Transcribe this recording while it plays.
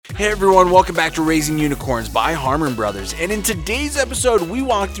Hey everyone, welcome back to Raising Unicorns by Harmon Brothers. And in today's episode, we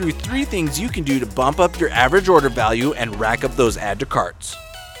walk through 3 things you can do to bump up your average order value and rack up those add to carts.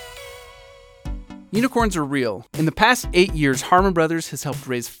 Unicorns are real. In the past 8 years, Harmon Brothers has helped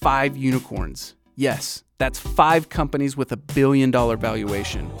raise 5 unicorns. Yes, that's 5 companies with $1 billion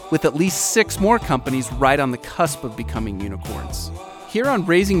valuation, with at least 6 more companies right on the cusp of becoming unicorns. Here on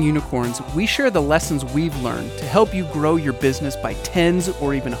Raising Unicorns, we share the lessons we've learned to help you grow your business by tens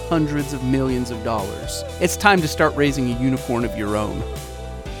or even hundreds of millions of dollars. It's time to start raising a unicorn of your own.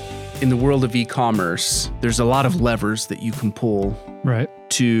 In the world of e-commerce, there's a lot of levers that you can pull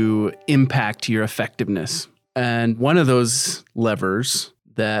to impact your effectiveness. And one of those levers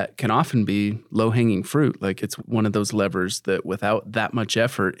that can often be low-hanging fruit, like it's one of those levers that without that much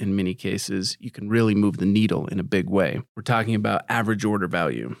effort in many cases, you can really move the needle in a big way. We're talking about average order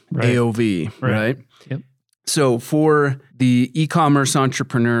value, AOV, right? Yep. So for the e-commerce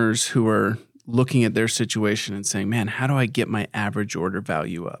entrepreneurs who are looking at their situation and saying, man, how do I get my average order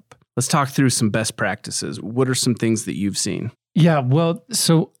value up? Let's talk through some best practices. What are some things that you've seen? Yeah, well,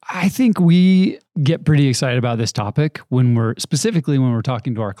 so I think we get pretty excited about this topic when we're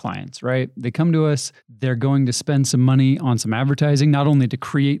talking to our clients, right? They come to us, they're going to spend some money on some advertising, not only to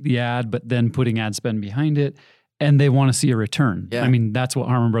create the ad, but then putting ad spend behind it, and they want to see a return. Yeah. I mean, that's what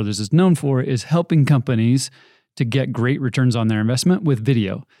Harmon Brothers is known for, is helping companies to get great returns on their investment with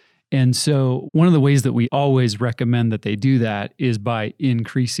video. And so one of the ways that we always recommend that they do that is by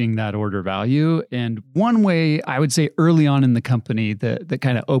increasing that order value. And one way I would say early on in the company that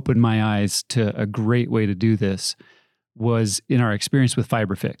kind of opened my eyes to a great way to do this was in our experience with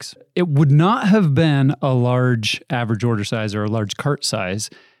FiberFix. It would not have been a large average order size or a large cart size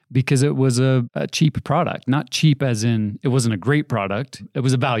because it was a cheap product. Not cheap as in it wasn't a great product. It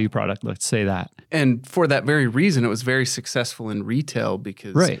was a value product, let's say that. And for that very reason, it was very successful in retail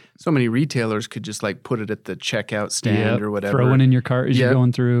because so many retailers could just like put it at the checkout stand or whatever. Throw one in your cart as you're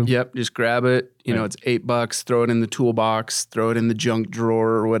going through. Yep, just grab it. You know, it's $8, throw it in the toolbox, throw it in the junk drawer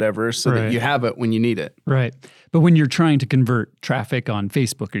or whatever so that you have it when you need it. Right. But when you're trying to convert traffic on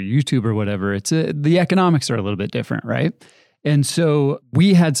Facebook or YouTube or whatever, the economics are a little bit different, right? And so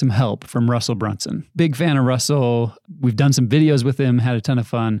we had some help from Russell Brunson. Big fan of Russell. We've done some videos with him, had a ton of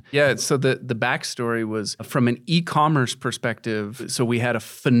fun. Yeah, so the backstory was from an e-commerce perspective. So we had a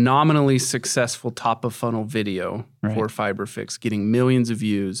phenomenally successful top-of-funnel video for FiberFix, getting millions of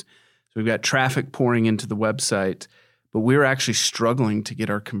views. So we've got traffic pouring into the website, but we were actually struggling to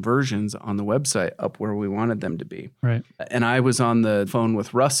get our conversions on the website up where we wanted them to be. Right. And I was on the phone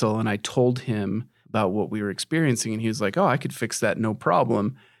with Russell, and I told him about what we were experiencing. And he was like, oh, I could fix that, no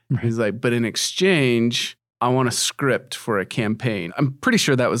problem. Right. He's like, but in exchange, I want a script for a campaign. I'm pretty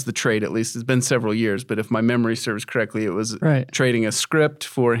sure that was the trade, at least. It's been several years, but if my memory serves correctly, it was trading a script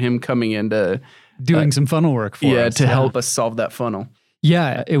for him coming in to doing some funnel work for us. To help us solve that funnel.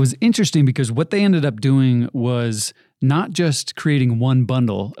 Yeah, it was interesting because what they ended up doing was not just creating one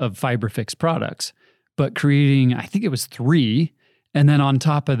bundle of FiberFix products, but creating, I think it was 3. And then on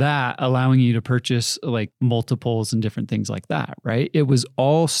top of that, allowing you to purchase like multiples and different things like that, right? It was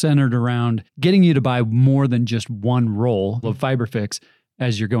all centered around getting you to buy more than just one roll of FiberFix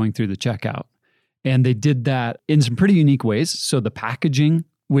as you're going through the checkout. And they did that in some pretty unique ways. So the packaging,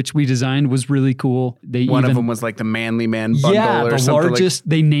 which we designed, was really cool. One of them was like the Manly Man bundle or something. Largest,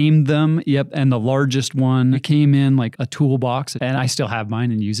 they named them, and the largest one came in like a toolbox, and I still have mine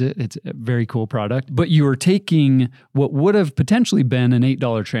and use it. It's a very cool product. But you are taking what would have potentially been an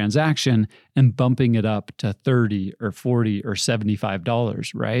 $8 transaction and bumping it up to $30 or $40 or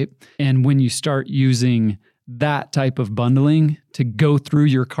 $75, right? And when you start using that type of bundling to go through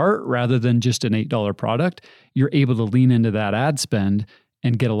your cart rather than just an $8 product, you're able to lean into that ad spend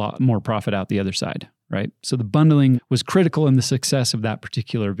and get a lot more profit out the other side, right? So the bundling was critical in the success of that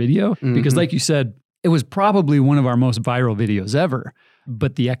particular video because like you said, it was probably one of our most viral videos ever,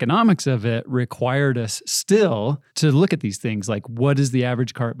 but the economics of it required us still to look at these things like what is the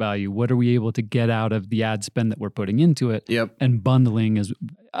average cart value? What are we able to get out of the ad spend that we're putting into it? Yep. And bundling, is,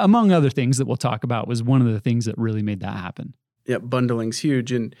 among other things that we'll talk about, was one of the things that really made that happen. Yep, bundling's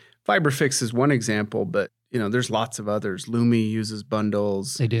huge. And FiberFix is one example, but there's lots of others. Lumi uses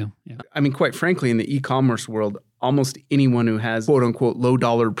bundles. They do, yeah. I mean, quite frankly, in the e-commerce world, almost anyone who has quote-unquote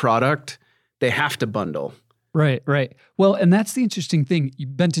low-dollar product, they have to bundle. Right. Well, and that's the interesting thing.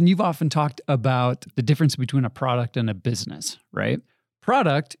 Benton, you've often talked about the difference between a product and a business, right?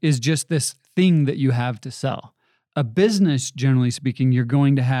 Product is just this thing that you have to sell. A business, generally speaking, you're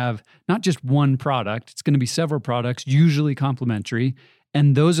going to have not just one product. It's going to be several products, usually complementary,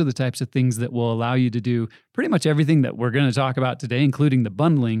 And those are the types of things that will allow you to do pretty much everything that we're going to talk about today, including the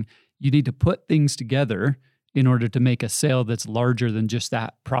bundling. You need to put things together in order to make a sale that's larger than just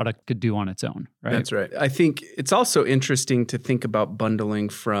that product could do on its own, right? That's right. I think it's also interesting to think about bundling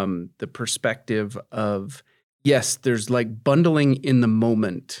from the perspective of, yes, there's like bundling in the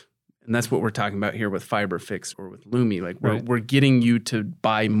moment. And that's what we're talking about here with FiberFix or with Lumi. Like we're getting you to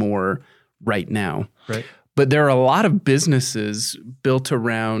buy more right now. Right. But there are a lot of businesses built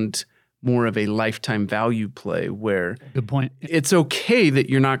around more of a lifetime value play where Good point. It's okay that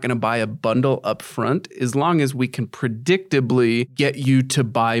you're not going to buy a bundle up front as long as we can predictably get you to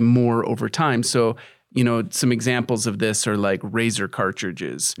buy more over time. So, some examples of this are like razor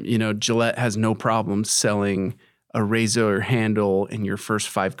cartridges. Gillette has no problem selling a razor handle in your first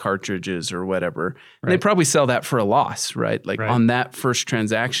 5 cartridges or whatever. And they probably sell that for a loss, right? Like on that first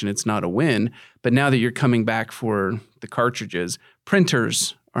transaction, it's not a win. But now that you're coming back for the cartridges,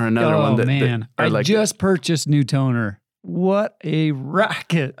 printers are another one that I just purchased new toner. What a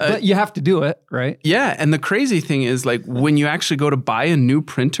racket. But you have to do it, right? Yeah. And the crazy thing is like when you actually go to buy a new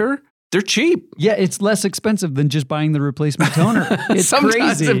printer, they're cheap. Yeah, it's less expensive than just buying the replacement toner. It's Sometimes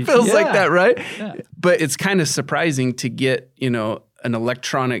crazy. It feels like that, right? Yeah. But it's kind of surprising to get, an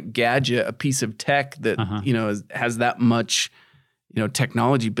electronic gadget, a piece of tech that, has that much,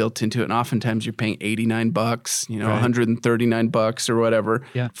 technology built into it. And oftentimes you're paying $89, $139 or whatever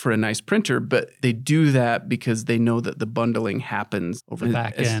for a nice printer. But they do that because they know that the bundling happens over the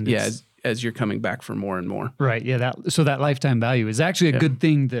back end. As you're coming back for more and more. Right. Yeah. So that lifetime value is actually a good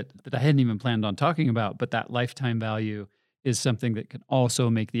thing that I hadn't even planned on talking about, but that lifetime value is something that can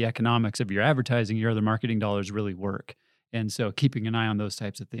also make the economics of your advertising, your other marketing dollars really work. And so keeping an eye on those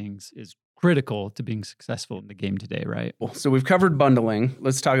types of things is critical to being successful in the game today, right? So we've covered bundling.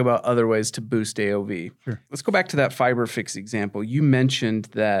 Let's talk about other ways to boost AOV. Sure. Let's go back to that FiberFix example. You mentioned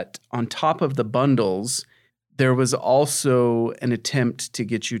that on top of the bundles, there was also an attempt to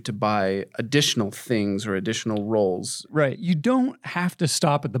get you to buy additional things or additional roles. Right. You don't have to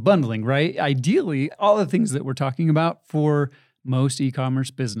stop at the bundling, right? Ideally, all the things that we're talking about for most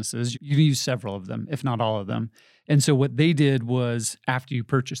e-commerce businesses, you can use several of them, if not all of them. And so what they did was after you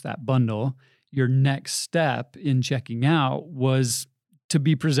purchase that bundle, your next step in checking out was to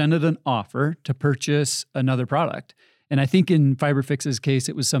be presented an offer to purchase another product. And I think in FiberFix's case,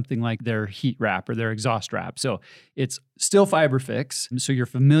 it was something like their heat wrap or their exhaust wrap. So it's still FiberFix. So you're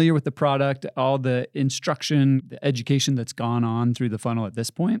familiar with the product, all the instruction, the education that's gone on through the funnel at this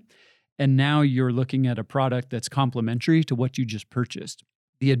point. And now you're looking at a product that's complementary to what you just purchased.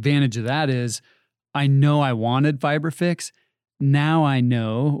 The advantage of that is I know I wanted FiberFix. Now I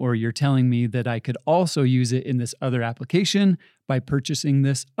know, or you're telling me that I could also use it in this other application by purchasing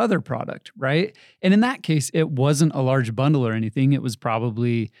this other product, right? And in that case, it wasn't a large bundle or anything. It was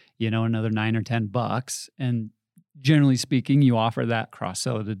probably, another $9 or $10. And generally speaking, you offer that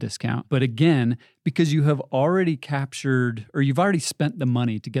cross-sell at a discount. But again, because you have already captured or you've already spent the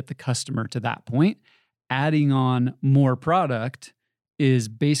money to get the customer to that point, adding on more product is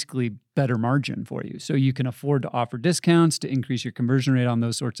basically better margin for you. So you can afford to offer discounts to increase your conversion rate on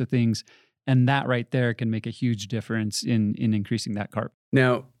those sorts of things. And that right there can make a huge difference in increasing that CARP.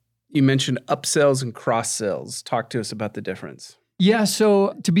 Now, you mentioned upsells and cross-sells. Talk to us about the difference. Yeah,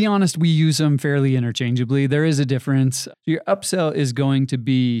 so to be honest, we use them fairly interchangeably. There is a difference. Your upsell is going to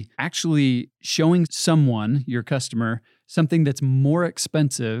be actually showing someone, your customer, something that's more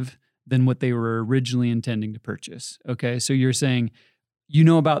expensive than what they were originally intending to purchase. Okay, so you're saying, you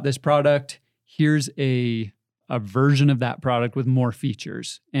know about this product, here's a version of that product with more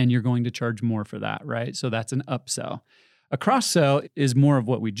features, and you're going to charge more for that, right? So that's an upsell. A cross-sell is more of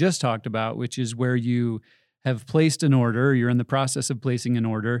what we just talked about, which is where you have placed an order, you're in the process of placing an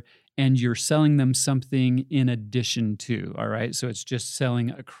order, and you're selling them something in addition to, all right? So it's just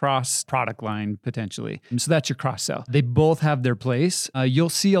selling across product line potentially. So that's your cross-sell. They both have their place. You'll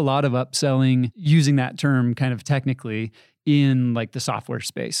see a lot of upselling using that term kind of technically in like the software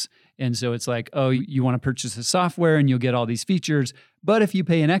space. And so it's like, oh, you want to purchase the software and you'll get all these features, but if you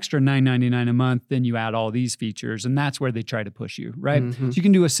pay an extra $9.99 a month, then you add all these features, and that's where they try to push you, right? Mm-hmm. So you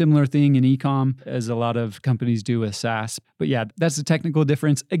can do a similar thing in e-com as a lot of companies do with SaaS. But yeah, that's the technical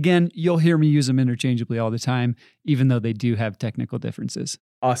difference. Again, you'll hear me use them interchangeably all the time, even though they do have technical differences.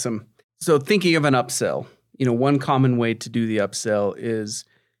 Awesome. So thinking of an upsell, one common way to do the upsell is,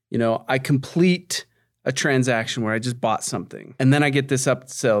 I complete a transaction where I just bought something, and then I get this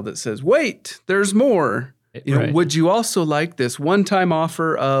upsell that says, wait, there's more. Right. Would you also like this one-time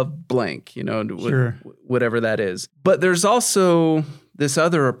offer of blank, Sure. whatever that is. But there's also this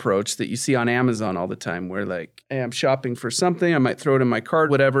other approach that you see on Amazon all the time where like, hey, I'm shopping for something, I might throw it in my cart,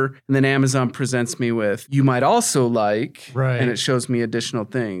 whatever. And then Amazon presents me with, you might also like, and it shows me additional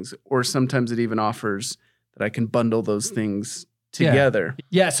things. Or sometimes it even offers that I can bundle those things together.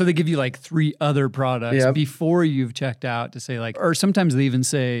 Yeah, so they give you like 3 other products before you've checked out to say like, or sometimes they even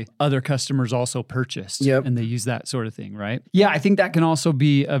say other customers also purchased and they use that sort of thing, right? Yeah, I think that can also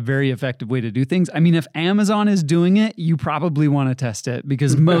be a very effective way to do things. I mean, if Amazon is doing it, you probably want to test it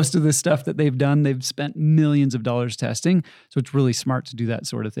because most of the stuff that they've done, they've spent millions of dollars testing. So it's really smart to do that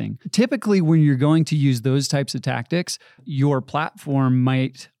sort of thing. Typically, when you're going to use those types of tactics, your platform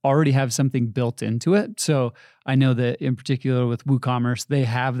might already have something built into it. So I know that in particular with WooCommerce, they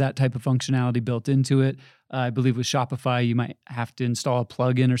have that type of functionality built into it. I believe with Shopify, you might have to install a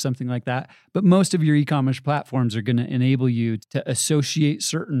plugin or something like that. But most of your e-commerce platforms are going to enable you to associate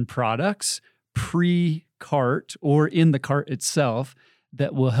certain products pre-cart or in the cart itself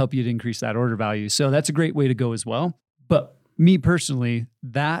that will help you to increase that order value. So that's a great way to go as well. But me personally,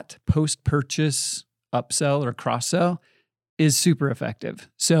 that post-purchase upsell or cross-sell is super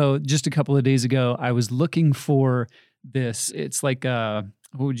effective. So just a couple of days ago, I was looking for this. It's like what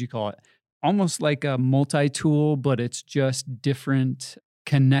would you call it? Almost like a multi-tool, but it's just different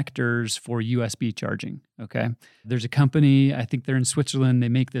connectors for USB charging, okay? There's a company, I think they're in Switzerland, they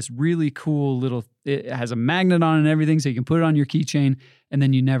make this really cool little, it has a magnet on it and everything, so you can put it on your keychain, and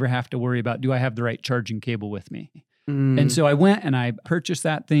then you never have to worry about, do I have the right charging cable with me? And so I went and I purchased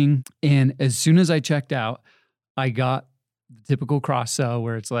that thing, and as soon as I checked out, I got the typical cross-sell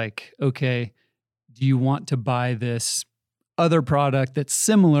where it's like, okay, do you want to buy this other product that's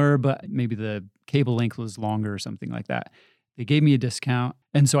similar, but maybe the cable length was longer or something like that? They gave me a discount.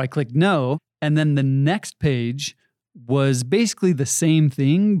 And so I clicked no. And then the next page was basically the same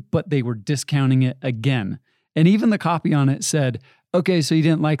thing, but they were discounting it again. And even the copy on it said, okay, so you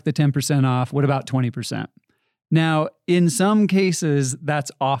didn't like the 10% off. What about 20%? Now, in some cases,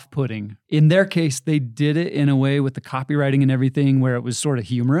 that's off-putting. In their case, they did it in a way with the copywriting and everything where it was sort of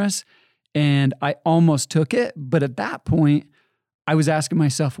humorous. And I almost took it. But at that point, I was asking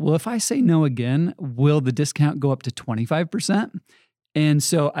myself, well, if I say no again, will the discount go up to 25%? And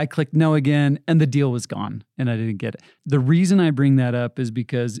so I clicked no again, and the deal was gone, and I didn't get it. The reason I bring that up is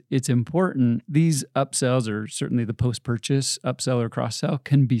because it's important. These upsells, or certainly the post-purchase upsell or cross-sell,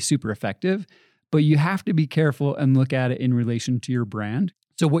 can be super effective. But you have to be careful and look at it in relation to your brand.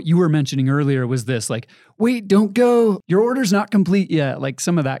 So what you were mentioning earlier was this, like, wait, don't go. Your order's not complete yet. Like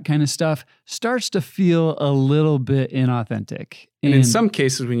some of that kind of stuff starts to feel a little bit inauthentic. And in some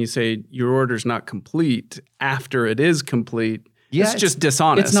cases, when you say your order's not complete after it is complete, it's just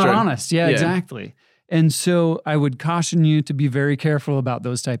dishonest. It's not honest. Yeah, exactly. And so I would caution you to be very careful about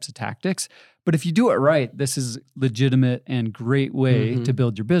those types of tactics. But if you do it right, this is legitimate and great way to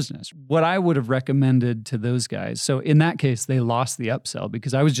build your business. What I would have recommended to those guys, so in that case, they lost the upsell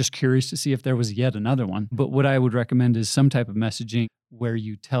because I was just curious to see if there was yet another one. But what I would recommend is some type of messaging where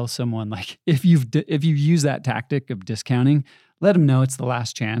you tell someone, like, if you've used that tactic of discounting, let them know it's the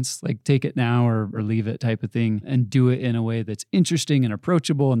last chance. Like, take it now or leave it type of thing, and do it in a way that's interesting and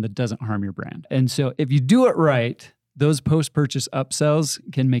approachable and that doesn't harm your brand. And so if you do it right, those post-purchase upsells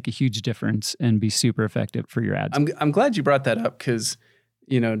can make a huge difference and be super effective for your ads. I'm glad you brought that up because,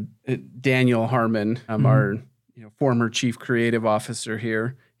 Daniel Harmon, our former chief creative officer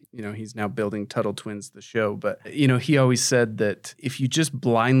here, he's now building Tuttle Twins, the show. But, he always said that if you just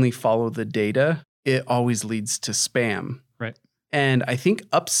blindly follow the data, it always leads to spam. Right. And I think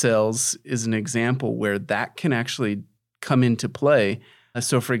upsells is an example where that can actually come into play.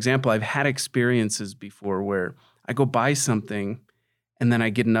 So, for example, I've had experiences before where I go buy something and then I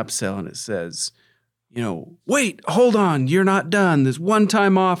get an upsell and it says, wait, hold on, you're not done. This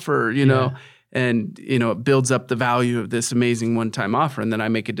one-time offer, and, it builds up the value of this amazing one-time offer. And then I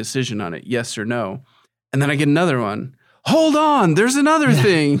make a decision on it, yes or no. And then I get another one. Hold on, there's another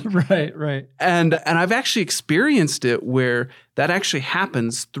thing. Right. And I've actually experienced it where that actually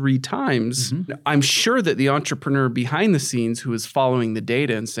happens 3 times. I'm sure that the entrepreneur behind the scenes who is following the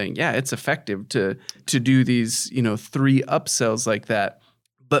data and saying, yeah, it's effective to do these, 3 upsells like that.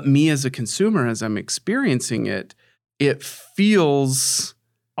 But me as a consumer, as I'm experiencing it, it feels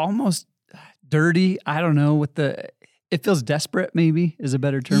almost dirty. I don't know it feels desperate, maybe, is a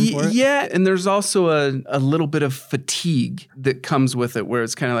better term for it. Yeah, and there's also a little bit of fatigue that comes with it where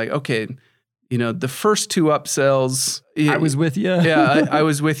it's kind of like, okay, the first 2 upsells. I was with you. Yeah, I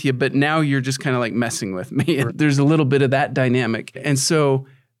was with you, but now you're just kind of like messing with me. There's a little bit of that dynamic. And so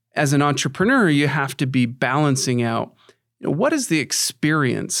as an entrepreneur, you have to be balancing out, what is the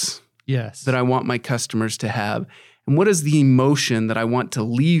experience that I want my customers to have? and what is the emotion that I want to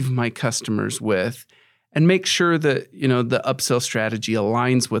leave my customers with, and make sure that, the upsell strategy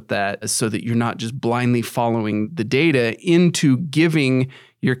aligns with that so that you're not just blindly following the data into giving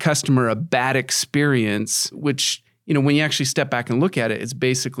your customer a bad experience, which, when you actually step back and look at it, it's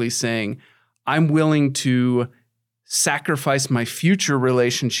basically saying, I'm willing to sacrifice my future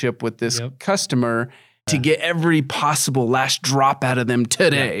relationship with this customer to get every possible last drop out of them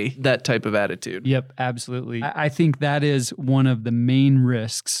today. That type of attitude. Yep, absolutely. I think that is one of the main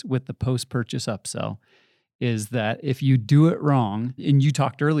risks with the post-purchase upsell, is that if you do it wrong, and you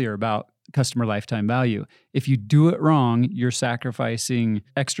talked earlier about customer lifetime value, if you do it wrong, you're sacrificing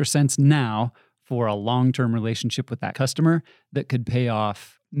extra cents now for a long-term relationship with that customer that could pay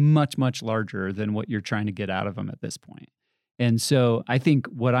off much, much larger than what you're trying to get out of them at this point. And so I think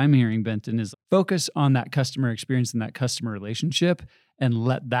what I'm hearing, Benton, is focus on that customer experience and that customer relationship and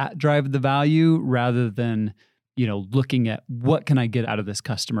let that drive the value rather than, looking at what can I get out of this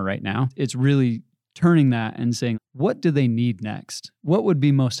customer right now. It's really turning that and saying, what do they need next? What would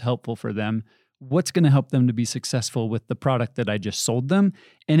be most helpful for them? What's going to help them to be successful with the product that I just sold them?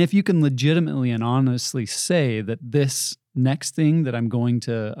 And if you can legitimately and honestly say that this next thing that I'm going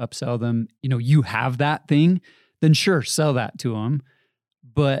to upsell them, you have that thing, then sure, sell that to them.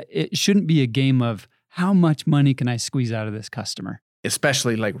 But it shouldn't be a game of how much money can I squeeze out of this customer?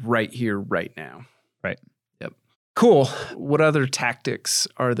 Especially like right here, right now. Right. Yep. Cool. What other tactics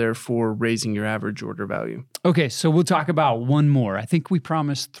are there for raising your average order value? Okay, so we'll talk about one more. I think we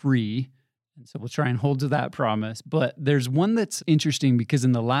promised 3. And so we'll try and hold to that promise. But there's one that's interesting because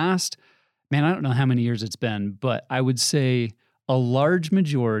in the last, I don't know how many years it's been, but I would say a large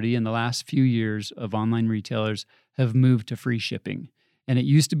majority in the last few years of online retailers have moved to free shipping. And it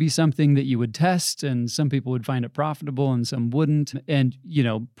used to be something that you would test and some people would find it profitable and some wouldn't. And,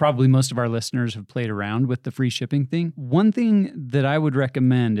 probably most of our listeners have played around with the free shipping thing. One thing that I would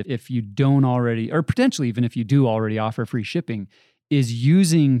recommend if you don't already, or potentially even if you do already offer free shipping, is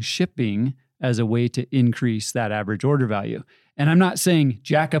using shipping as a way to increase that average order value. And I'm not saying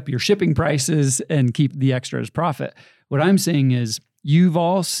jack up your shipping prices and keep the extra as profit. What I'm saying is you've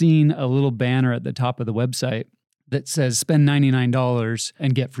all seen a little banner at the top of the website that says spend $99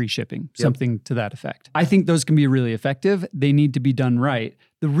 and get free shipping, something to that effect. I think those can be really effective. They need to be done right.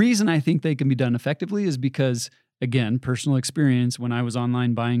 The reason I think they can be done effectively is because, again, personal experience, when I was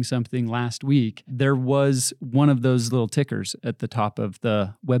online buying something last week, there was one of those little tickers at the top of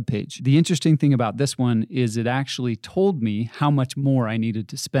the webpage. The interesting thing about this one is it actually told me how much more I needed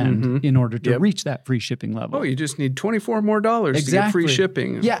to spend in order to reach that free shipping level. Oh, you just need $24 more to get free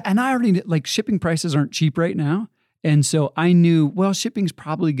shipping. Yeah, and I already, shipping prices aren't cheap right now. And so I knew, shipping's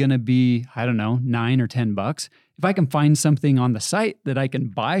probably going to be, $9 or $10. If I can find something on the site that I can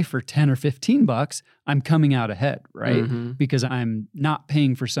buy for $10 or $15, I'm coming out ahead, right? Because I'm not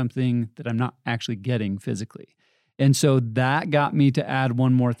paying for something that I'm not actually getting physically. And so that got me to add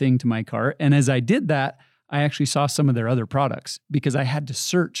one more thing to my cart. And as I did that, I actually saw some of their other products because I had to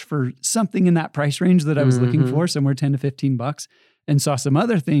search for something in that price range that I was looking for, somewhere $10 to $15, and saw some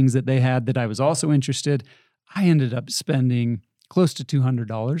other things that they had that I was also interested. I ended up spending close to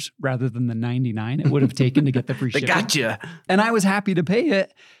 $200 rather than the $99 it would have taken to get the free shipping. They gotcha. And I was happy to pay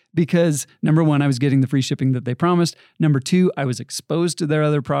it because, number one, I was getting the free shipping that they promised. Number two, I was exposed to their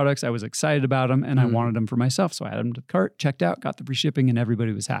other products. I was excited about them and I wanted them for myself. So I added them to the cart, checked out, got the free shipping, and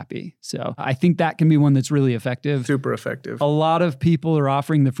everybody was happy. So I think that can be one that's really effective. Super effective. A lot of people are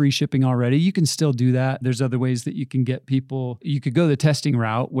offering the free shipping already. You can still do that. There's other ways that you can get people. You could go the testing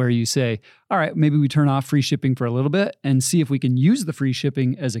route where you say, all right, maybe we turn off free shipping for a little bit and see if we can use the free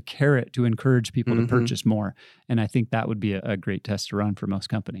shipping as a carrot to encourage people to purchase more. And I think that would be a great test to run for most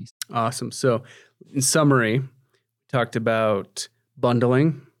companies. Awesome. So in summary, we talked about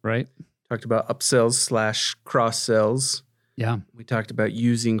bundling, right? Talked about upsells / cross sells. Yeah. We talked about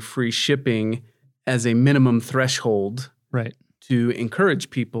using free shipping as a minimum threshold, right, to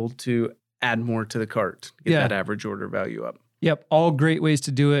encourage people to add more to the cart, get that average order value up. Yep. All great ways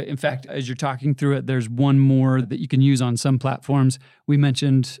to do it. In fact, as you're talking through it, there's one more that you can use on some platforms. We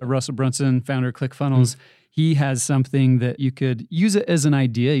mentioned Russell Brunson, founder of ClickFunnels. He has something that you could use it as an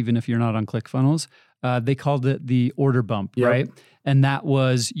idea, even if you're not on ClickFunnels. They called it the order bump, right? And that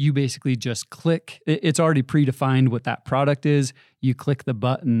was you basically just click. It's already predefined what that product is. You click the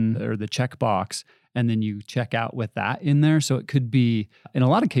button or the checkbox, and then you check out with that in there. So it could be, in a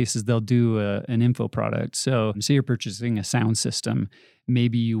lot of cases, they'll do an info product. So say you're purchasing a sound system.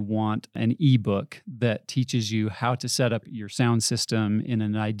 Maybe you want an ebook that teaches you how to set up your sound system in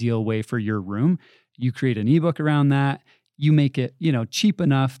an ideal way for your room. You create an ebook around that. you make it, cheap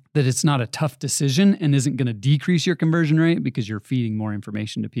enough that it's not a tough decision and isn't going to decrease your conversion rate because you're feeding more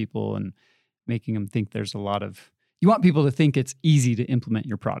information to people and making them think you want people to think it's easy to implement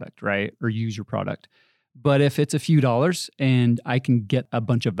your product, right? Or use your product. But if it's a few dollars and I can get a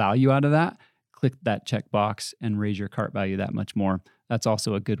bunch of value out of that, click that checkbox and raise your cart value that much more. That's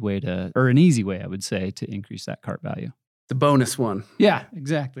also a good way or an easy way, I would say, to increase that cart value. The bonus one. Yeah,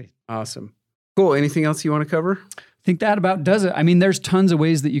 exactly. Awesome. Cool. Anything else you want to cover? I think that about does it. I mean, there's tons of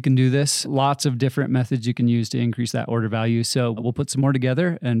ways that you can do this. Lots of different methods you can use to increase that order value. So we'll put some more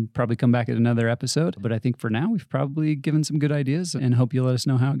together and probably come back at another episode. But I think for now, we've probably given some good ideas and hope you'll let us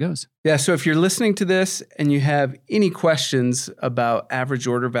know how it goes. Yeah. So if you're listening to this and you have any questions about average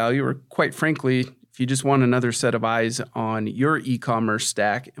order value, or quite frankly, if you just want another set of eyes on your e-commerce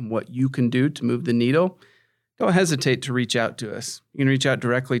stack and what you can do to move the needle, don't hesitate to reach out to us. You can reach out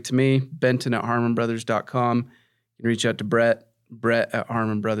directly to me, Benton at HarmonBrothers.com. You can reach out to Brett at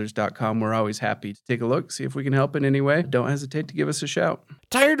HarmonBrothers.com. We're always happy to take a look, see if we can help in any way. Don't hesitate to give us a shout.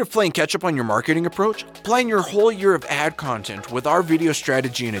 Tired of playing catch up on your marketing approach? Plan your whole year of ad content with our video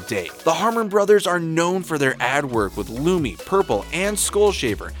strategy in a day. The Harmon Brothers are known for their ad work with Lumi, Purple, and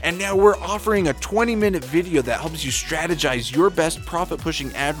Skullshaver, and now we're offering a 20-minute video that helps you strategize your best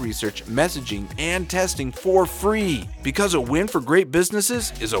profit-pushing ad research, messaging, and testing for free. Because a win for great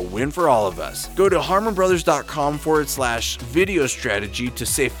businesses is a win for all of us. Go to HarmonBrothers.com/video strategy to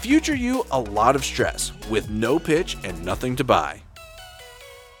save future you a lot of stress with no pitch and nothing to buy.